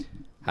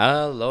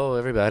Hello,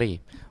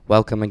 everybody.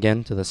 Welcome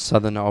again to the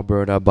Southern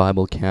Alberta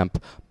Bible Camp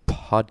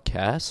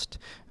podcast.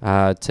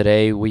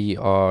 Today we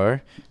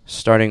are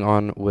starting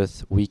on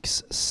with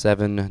week's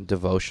 7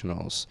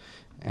 devotionals,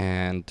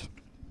 and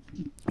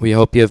we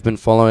hope you have been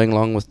following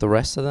along with the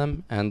rest of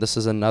them. And this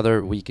is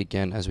another week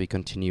again as we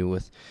continue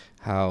with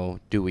how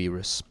do we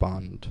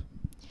respond.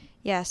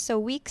 Yeah, so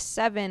week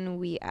 7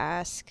 we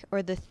ask,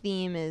 or the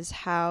theme is,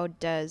 how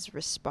does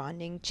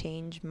responding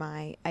change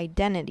my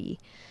identity?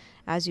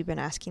 As we've been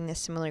asking this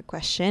similar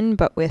question,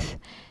 but with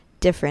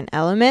different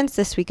elements,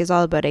 this week is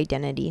all about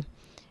identity.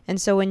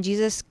 And so when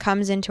Jesus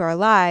comes into our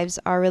lives,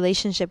 our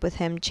relationship with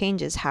him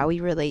changes how we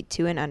relate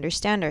to and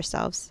understand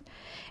ourselves.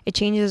 It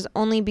changes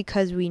only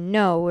because we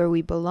know where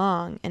we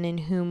belong and in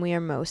whom we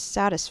are most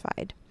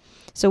satisfied.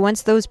 So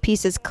once those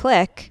pieces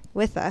click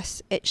with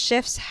us, it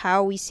shifts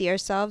how we see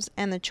ourselves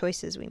and the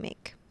choices we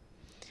make.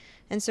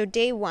 And so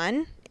day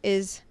 1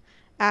 is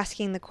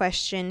asking the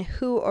question,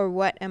 who or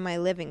what am I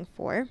living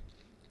for?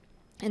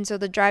 And so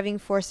the driving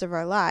force of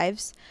our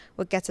lives,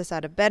 what gets us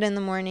out of bed in the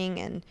morning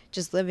and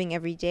just living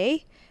every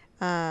day,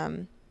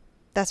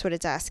 that's what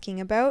it's asking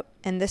about.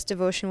 And this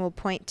devotion will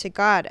point to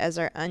God as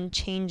our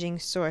unchanging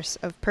source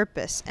of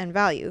purpose and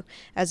value,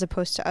 as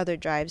opposed to other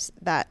drives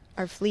that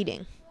are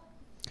fleeting.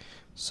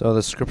 So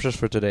the scriptures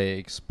for today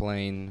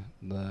explain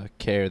the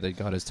care that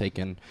God has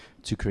taken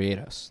to create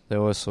us. They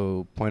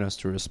also point us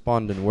to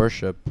respond in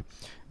worship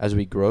as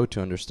we grow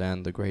to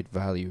understand the great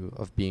value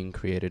of being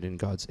created in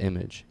God's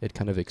image. It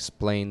kind of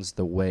explains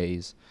the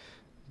ways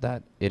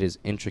that it is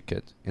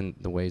intricate in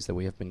the ways that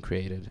we have been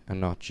created,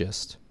 and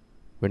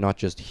we're not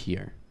just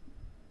here.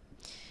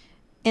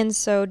 And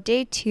so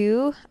day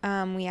 2,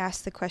 we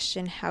ask the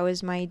question, how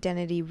is my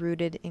identity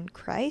rooted in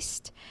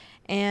Christ?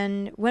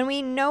 And when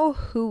we know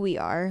who we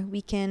are,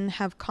 we can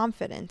have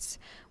confidence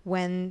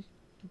when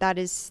that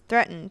is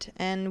threatened,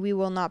 and we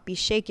will not be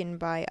shaken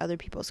by other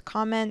people's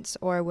comments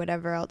or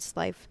whatever else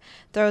life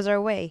throws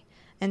our way.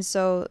 And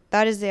so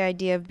that is the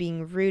idea of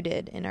being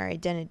rooted in our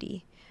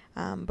identity.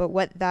 But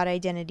what that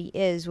identity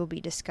is will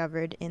be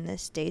discovered in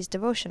this day's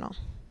devotional.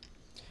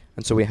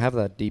 And so we have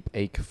that deep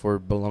ache for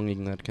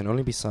belonging that can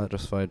only be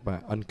satisfied by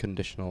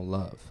unconditional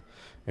love.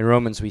 In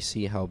Romans, we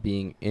see how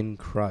being in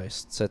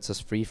Christ sets us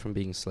free from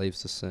being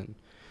slaves to sin,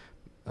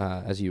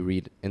 as you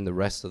read in the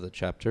rest of the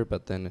chapter.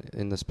 But then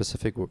in the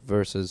specific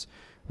verses,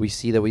 we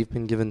see that we've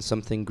been given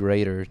something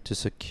greater to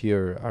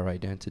secure our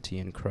identity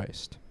in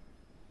Christ.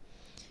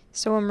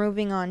 So we're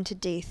moving on to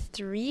day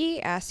 3,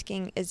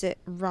 asking, is it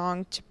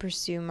wrong to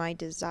pursue my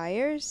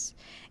desires?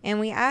 And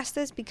we ask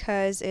this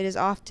because it is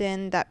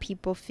often that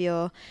people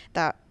feel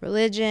that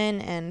religion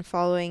and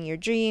following your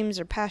dreams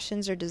or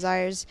passions or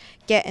desires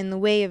get in the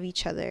way of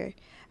each other.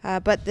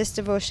 But this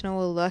devotional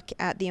will look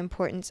at the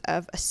importance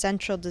of a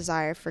central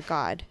desire for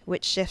God,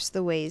 which shifts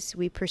the ways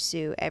we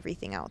pursue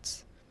everything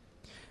else.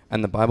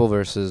 And the Bible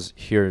verses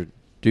here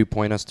do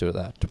point us to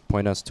that, to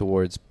point us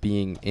towards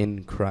being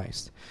in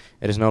Christ.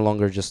 It is no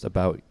longer just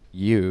about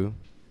you,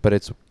 but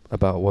it's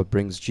about what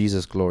brings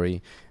Jesus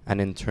glory,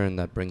 and in turn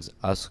that brings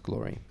us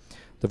glory.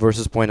 The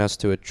verses point us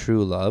to a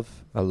true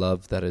love, a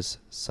love that is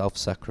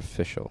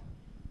self-sacrificial.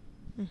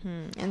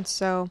 And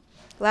so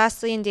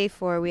lastly, in day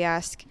 4, we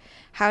ask,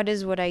 how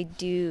does what I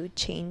do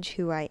change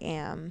who I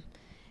am?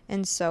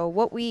 And so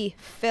what we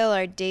fill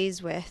our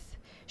days with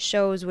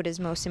shows what is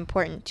most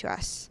important to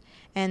us.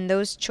 And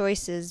those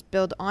choices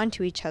build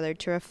onto each other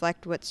to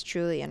reflect what's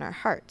truly in our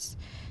hearts.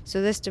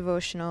 So this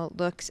devotional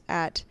looks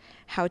at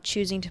how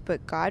choosing to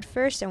put God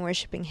first and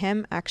worshiping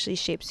him actually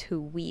shapes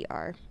who we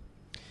are.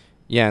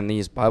 Yeah, and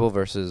these Bible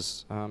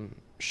verses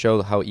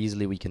show how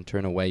easily we can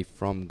turn away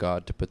from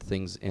God to put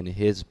things in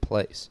his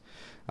place.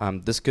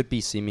 This could be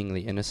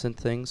seemingly innocent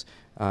things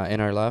in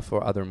our life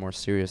or other more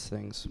serious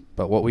things.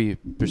 But what we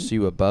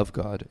pursue above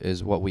God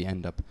is what we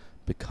end up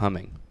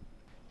becoming.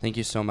 Thank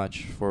you so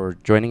much for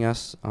joining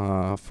us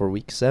for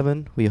week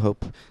 7. We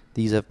hope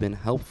these have been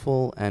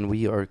helpful, and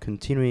we are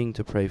continuing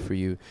to pray for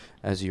you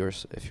if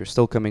you're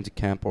still coming to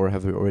camp or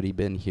have already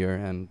been here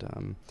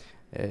and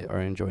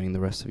are enjoying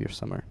the rest of your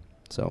summer.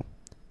 So,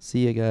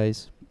 see you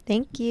guys.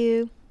 Thank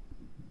you.